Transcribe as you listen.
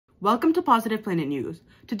Welcome to Positive Planet News.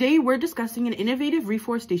 Today we're discussing an innovative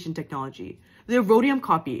reforestation technology, the Erodium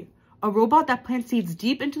Copy, a robot that plants seeds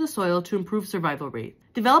deep into the soil to improve survival rate.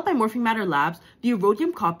 Developed by Morphing Matter Labs, the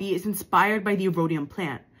Erodium Copy is inspired by the Erodium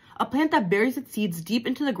plant, a plant that buries its seeds deep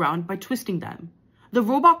into the ground by twisting them. The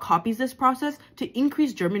robot copies this process to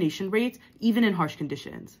increase germination rates even in harsh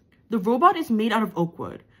conditions. The robot is made out of oak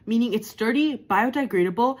wood, meaning it's sturdy,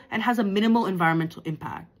 biodegradable, and has a minimal environmental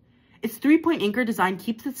impact. Its 3-point anchor design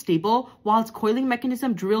keeps it stable, while its coiling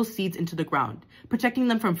mechanism drills seeds into the ground, protecting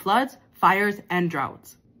them from floods, fires, and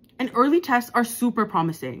droughts. And early tests are super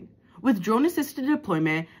promising. With drone-assisted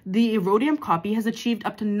deployment, the Erodium Copy has achieved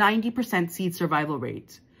up to 90% seed survival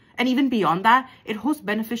rates. And even beyond that, it hosts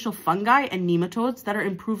beneficial fungi and nematodes that are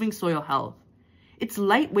improving soil health. Its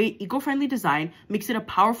lightweight, eco-friendly design makes it a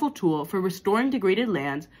powerful tool for restoring degraded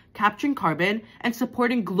lands, capturing carbon, and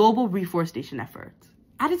supporting global reforestation efforts.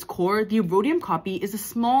 At its core, the Erodium Copy is a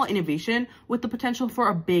small innovation with the potential for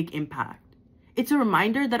a big impact. It's a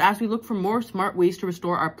reminder that as we look for more smart ways to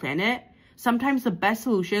restore our planet, sometimes the best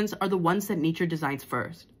solutions are the ones that nature designs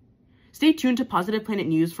first. Stay tuned to Positive Planet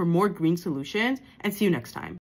News for more green solutions, and see you next time.